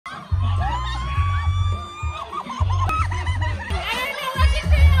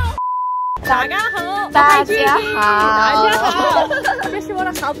大家好，大家好，大家好，這是我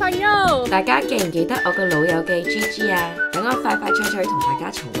的好朋友。大家記唔記得我個老友記 GG 啊？等我快快脆脆同大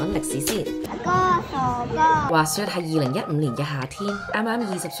家重溫歷史先。傻哥，話說係2015年嘅夏天，啱啱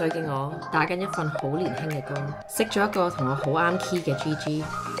20歲嘅我打緊一份好年輕嘅工，識咗一個同我好啱 key 嘅 GG。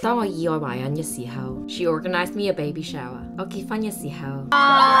當我意外懷孕嘅時候 ，she organised me a baby shower。我結婚嘅時候，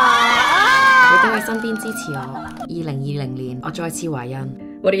佢都喺身邊支持我。2020年，我再次懷孕。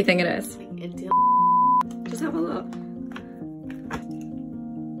What do you think it is? Just have a look.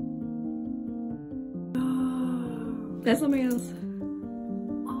 There's something else.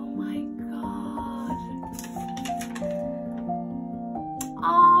 Oh my god.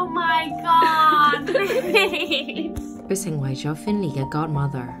 Oh my god. 佢成為咗 Finley 嘅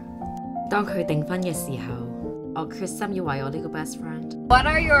godmother。當佢訂婚嘅時候，我決心要為我呢個 best friend。What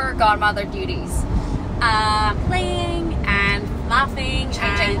are your godmother duties? Playing and laughing,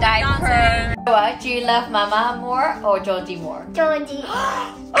 changing diapers. Do you love Mama more or Georgie more? Georgie.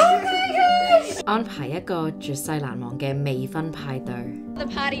 Oh my gosh! 安排一個絕世難忘嘅未婚派對。The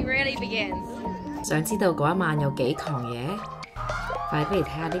party really begins. 想知道嗰一晚有幾狂野？快啲嚟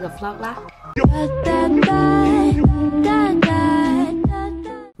睇下呢個 vlog 啦！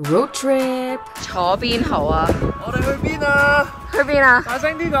 Road trip 坐邊好啊？我哋去邊啊？去邊啊？大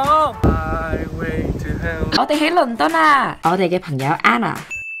聲啲講。我哋喺倫敦啊！我哋嘅朋友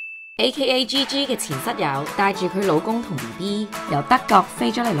Anna。AKA GG 嘅前室友帶住佢老公同 BB 由德國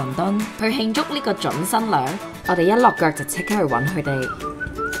飛咗嚟倫敦去慶祝呢個準新娘，我哋一落腳就即刻去揾佢哋。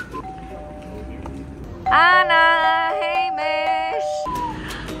Anna, hey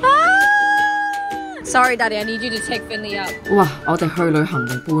Mish。Sorry, Daddy, I need you to take Finley up。哇！我哋去旅行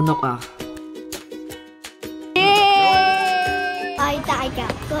定搬屋啊？愛大夾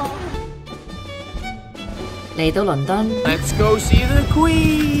哥。嚟到倫敦 ，Let's go see the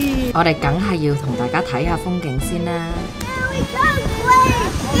Queen。我哋梗係要同大家睇下風景先啦。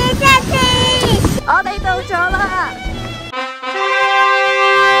我哋到咗啦！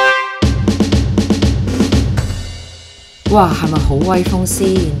哇，係咪好威風先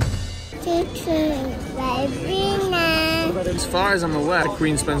？As far as I'm aware, the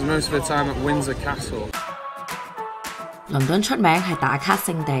Queen spends most of her time at Windsor Castle。倫敦出名係打卡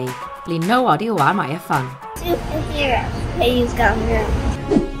聖地，連 Noah 都要玩埋一份。Please come here。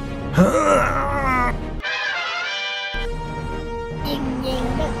認唔認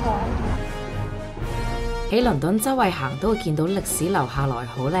得我？喺倫敦周圍行都會見到歷史留下來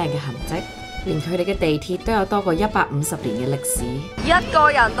好靚嘅痕跡，連佢哋嘅地鐵都有多過150年嘅歷史。一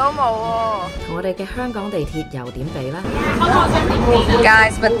個人都冇喎，同我哋嘅香港地鐵又點比啦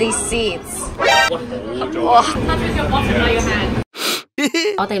 ？Guys, but these seats， 哇！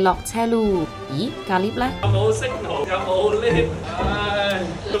我哋落車嚕，咦？架 lift 咧？有冇識途？有冇 lift？ 唉，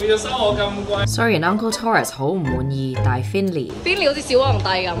仲要收我咁貴。雖然 Uncle Taurus 好唔滿意，但係 Finley 好似小皇帝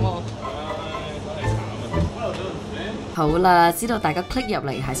咁喎。好啦，知道大家 click 入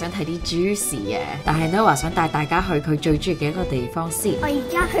嚟係想睇啲 juicy 嘅，但係 Noah 想帶大家去佢最中意嘅一個地方先。我而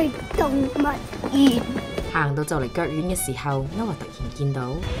家去動物園。行到就嚟腳軟嘅時候 ，Noah 突然見到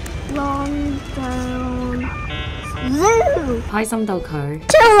Long down zoo， 開心到佢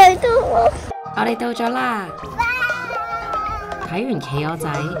出嚟到我哋到咗啦！睇完企鵝仔，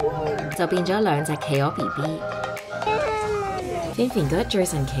就變咗2隻企鵝 BB。Finfin 覺得最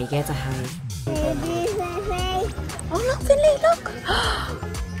神奇嘅就係我 look Finley look，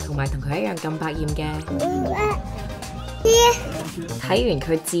 同埋同佢一樣咁百厭嘅。睇完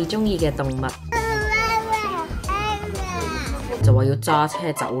佢至中意嘅動物，就話要揸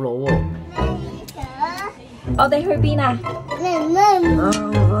車走佬喎。我哋去邊啊？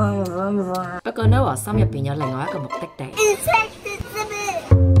不過 Noah 心入邊有另外一個目的地。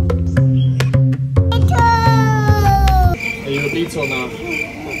你要 beetle 啊？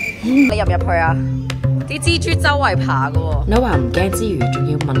你入唔入去啊？啲蜘蛛周圍爬㗎喎。Noah 唔驚之餘，仲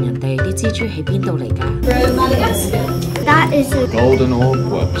要問人哋啲蜘蛛喺邊度嚟㗎 That is a golden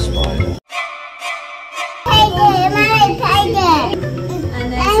orb spider。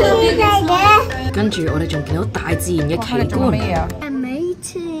跟住我哋仲見到大自然嘅奇觀。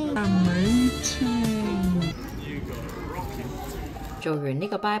做完呢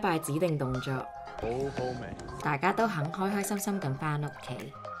個拜拜指定動作，好好味。大家都肯開開心心咁返屋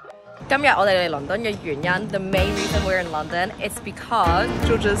企。今日我哋嚟倫敦嘅原因 ，the main reason we're in London is because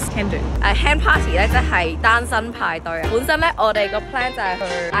George's Hindu。hand party 咧，即係單身派對。本身咧，我哋個 plan 就係去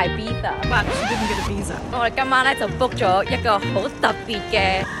Ibiza，but she didn't get a visa。我哋今晚咧就 book 咗一個好特別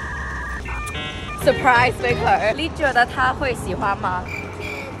嘅 surprise 俾佢。你覺得他會喜歡嗎？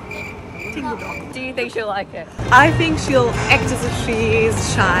听不懂。 Do you think she'll like it? I think she'll act as if she is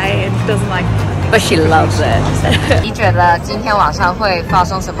shy and doesn't like it. But she loves it. 你觉得今天晚上会发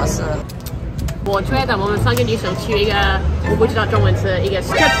生什么事？我觉得我们3个女生去一个我不知道中文词一个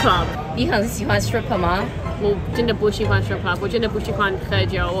strip club。你很喜欢 stripper 吗？我真的不喜欢 strip club， 我真的不喜欢喝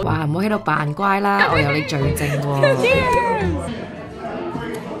酒。哇，唔好喺度扮乖啦，我有你罪證喎。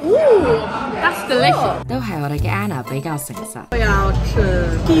That's delicious。都係我哋嘅 Anna 比較誠實。我要吃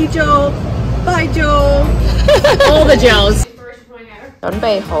啤酒、白酒 All the gels。準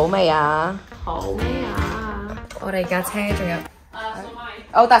備好未啊？好咩啊？我哋架車仲有。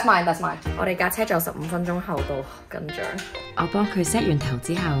Oh, that's mine. That's mine. 我哋架車仲有15分鐘後到跟住。我幫佢 set 完頭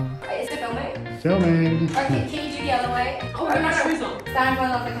之後。Filming. Okay, can you do the other way? Oh, stand in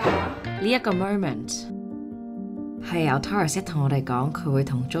front of the camera. 呢一個 moment 係由 Taurus 同我哋講佢會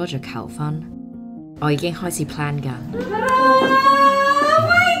同 Georgia 求婚，我已經開始 plan 緊。Oh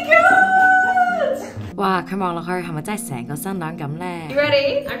my god！ 哇！佢望落去係咪真係成個新娘咁呢？ You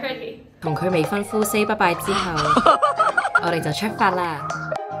ready? I'm ready。同佢未婚夫 say 拜拜之後，我哋就出發啦。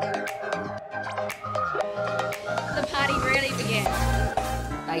The party really begins.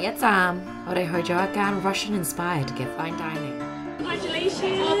 第一站，我哋去咗一間 Russian-inspired 嘅 fine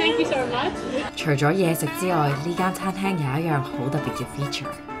dining。Congratulations！ Oh, thank you so much。除咗嘢食之外，呢間餐廳有一樣好特別嘅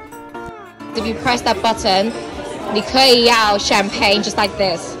feature。If you press that button, 你可以要 champagne just like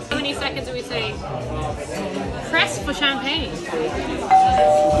this. How many seconds do we say? Press for champagne。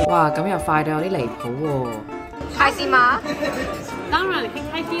哇，咁又快到有啲離譜喎！開心嗎？當然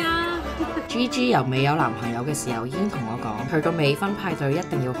開心啊！ Gigi 由未有男朋友嘅時候已經同我講，佢個未婚派對一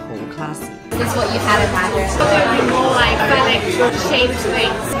定要好 classy。 This is what you had imagined. More like fetish change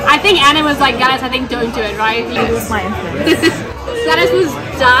things. I think Anna was like, guys, I think don't do it, right? My influence. Dennis was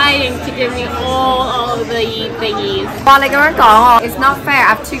dying to give me all of the thingies. 哇，你咁樣講喎 ，It's not fair.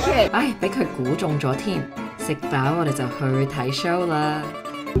 I have 2 kids. 唉，俾佢估中咗添。食飽我哋就去睇 show 啦。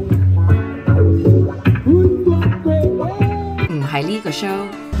唔係呢個 show，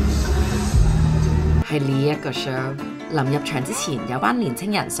 係呢一個 show。臨入場之前，有班年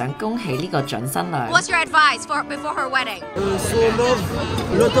青人想恭喜呢個準新娘。 What's your advice for before her wedding?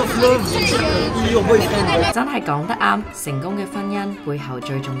 Lot of love. Your boyfriend. 真係講得啱，成功嘅婚姻背後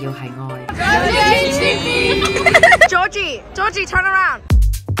最重要係愛。Georgie, turn around.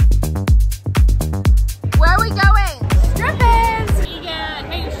 Where are we going? Strippers 一个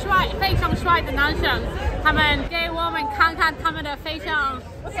非常帅的男生，他们给我们看看他们的非常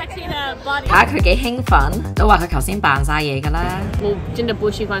sexy 的 body。睇下佢幾興奮，都話佢頭先扮晒嘢㗎啦。我真的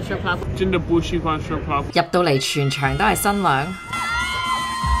不喜歡 strip club。真的不喜歡 strip club。入到嚟全場都係新娘，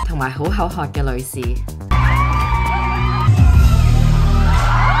同埋好口渴嘅女士。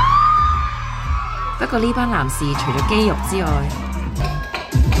不過呢班男士除咗肌肉之外，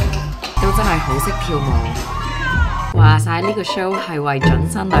都真係好識跳舞。話晒呢個 show 係為準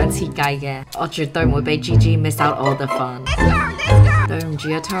新娘設計嘅，我絕對唔會俾 Gigi miss out all the fun。對唔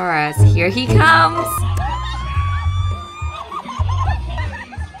住啊 Taurus，here he comes。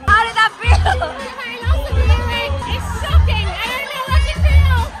 How did that feel? It's shocking. I don't know what to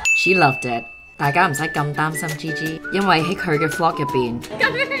feel. She loved it。大家唔使咁擔心 Gigi， 因為喺佢嘅 vlog 入邊，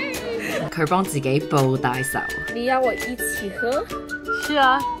佢幫自己報大仇。你要我一起喝？是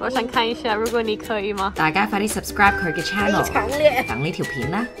啊，我想看一下，如果你可以嗎？大家快啲 subscribe 佢嘅 channel， 等呢條片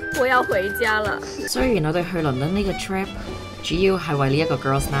啦。我要回家了。雖然我哋去倫敦呢個 trip 主要係為呢一個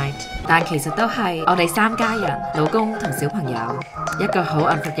girls night， 但其實都係我哋3家人、老公同小朋友一個好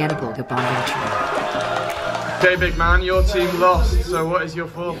unforgettable 嘅 bonding trip。 Okay, big man, your team lost. So what is your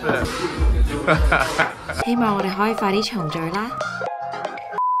forfeit? 希望我哋可以快啲重聚啦〜